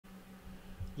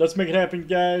Let's make it happen,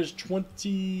 guys.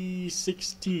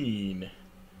 2016.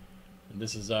 And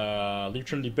this is Leaf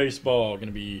Trinity Baseball. Going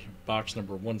to be box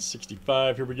number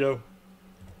 165. Here we go.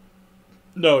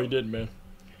 No, he didn't, man.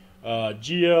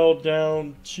 GL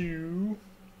down to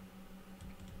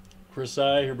Chris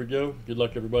I. Here we go. Good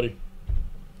luck, everybody.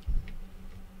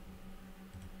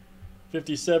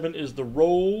 57 is the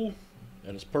roll.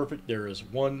 That is perfect. There is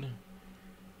one.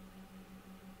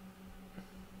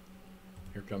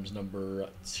 Here comes number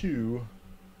 2,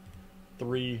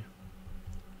 3,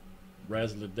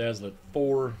 Razzle It Dazzle It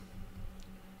 4.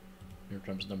 Here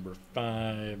comes number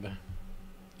 5,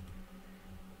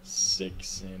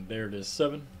 6, and there it is,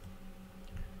 7.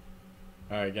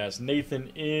 Alright, guys, Nathan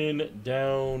in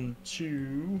down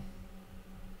to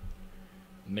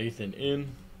Nathan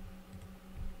in.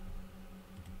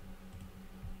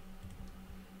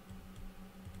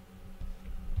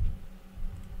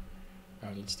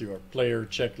 Alright, let's do our player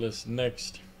checklist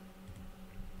next.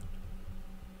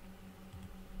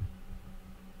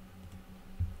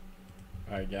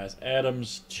 Alright, guys,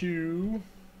 Adams to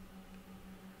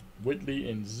Whitley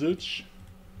and Zutch.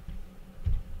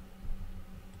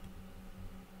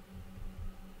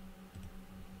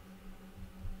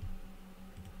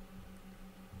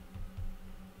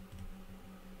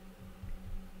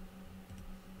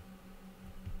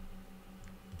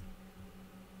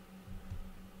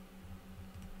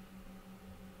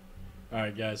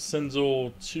 Alright, guys,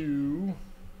 Senzel to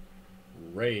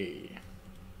Ray.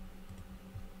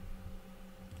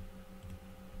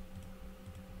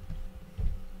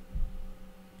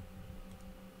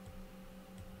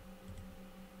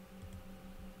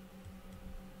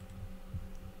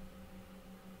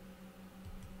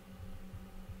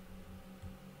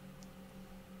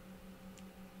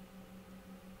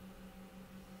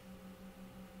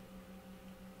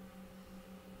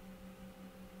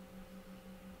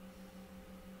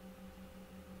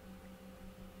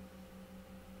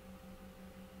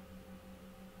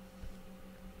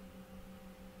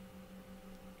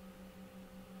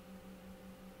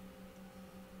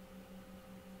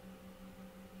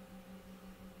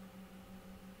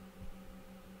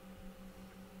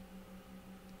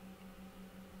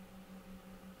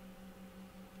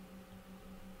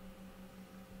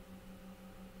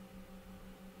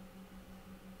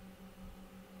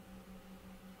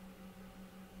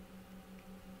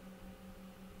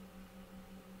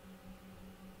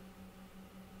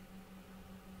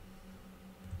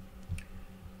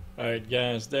 Alright,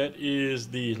 guys, that is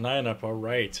the lineup.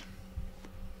 Alright.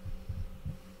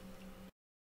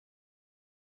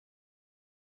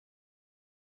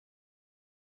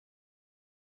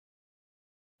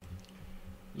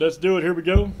 Let's do it. Here we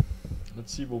go.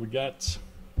 Let's see what we got.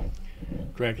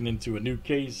 Cracking into a new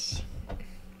case.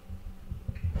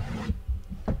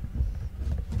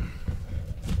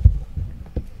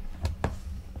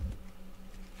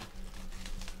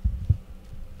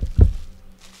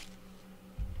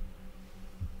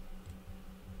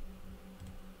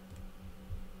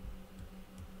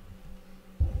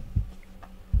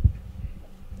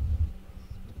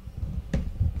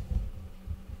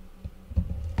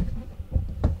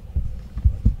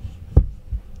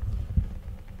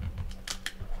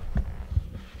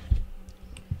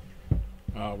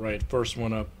 All right, first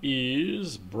one up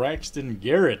is Braxton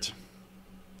Garrett.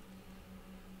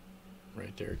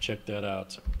 Right there, check that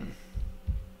out.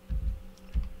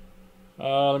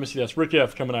 Let me see, that's Rick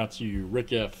F coming out to you.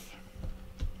 Rick F.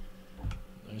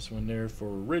 Nice one there for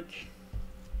Rick.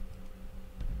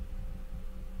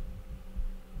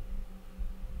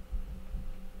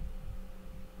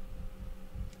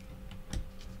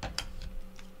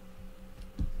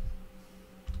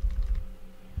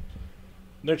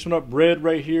 Next one up, red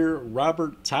right here,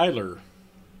 Robert Tyler.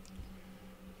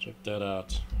 Check that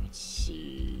out. Let's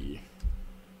see.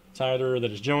 Tyler,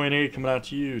 that is Joanne coming out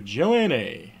to you.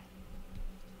 Joanne.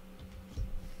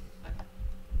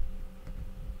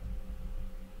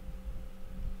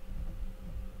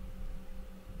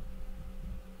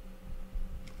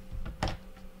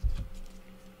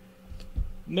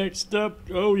 Next up,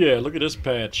 oh yeah, look at this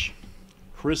patch.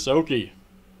 Chris Oakey.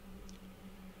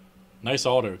 Nice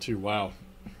auto too, wow.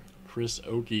 Chris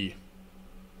Oakey.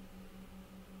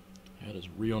 That is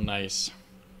real nice.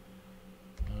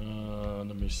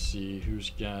 Let me see who's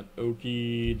got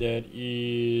Oakey. That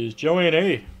is Joanne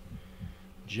A.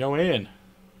 Joanne.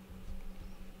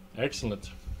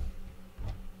 Excellent.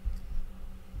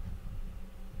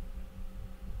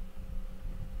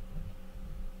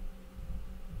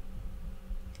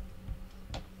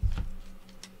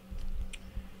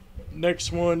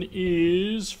 Next one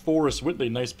is Forrest Whitley.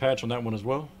 Nice patch on that one as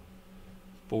well.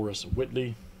 Forrest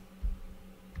Whitley.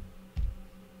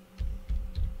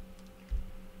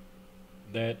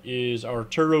 That is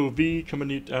Arturo V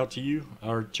coming out to you.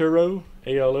 Arturo,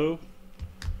 ALO.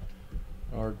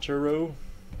 Arturo.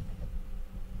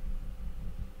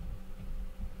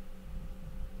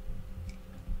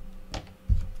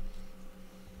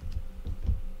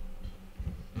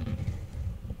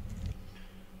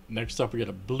 Next up, we got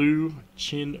a blue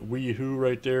Chin Weehoo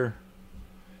right there.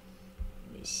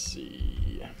 Let me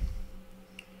see.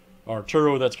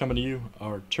 Arturo, that's coming to you.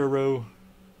 Arturo,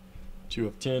 2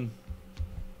 of 10.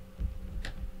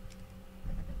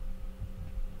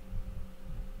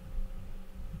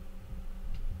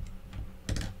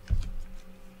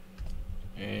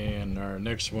 And our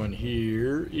next one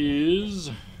here is,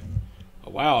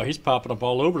 oh, wow, he's popping up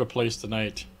all over the place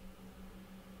tonight.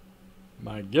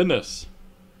 My goodness.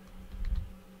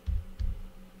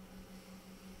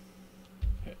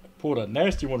 Pulled a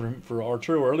nasty one for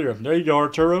Arturo earlier. There you go,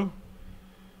 Arturo.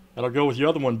 That'll go with your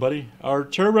other one, buddy.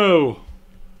 Arturo.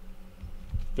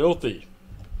 Filthy.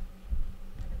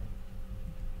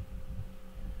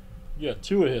 You got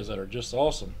 2 of his that are just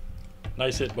awesome.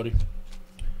 Nice hit, buddy.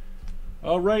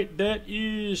 All right, that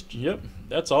is, yep,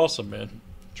 that's awesome, man.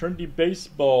 Trinity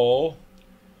Baseball,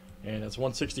 and that's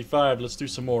 165. Let's do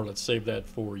some more. Let's save that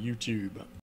for YouTube.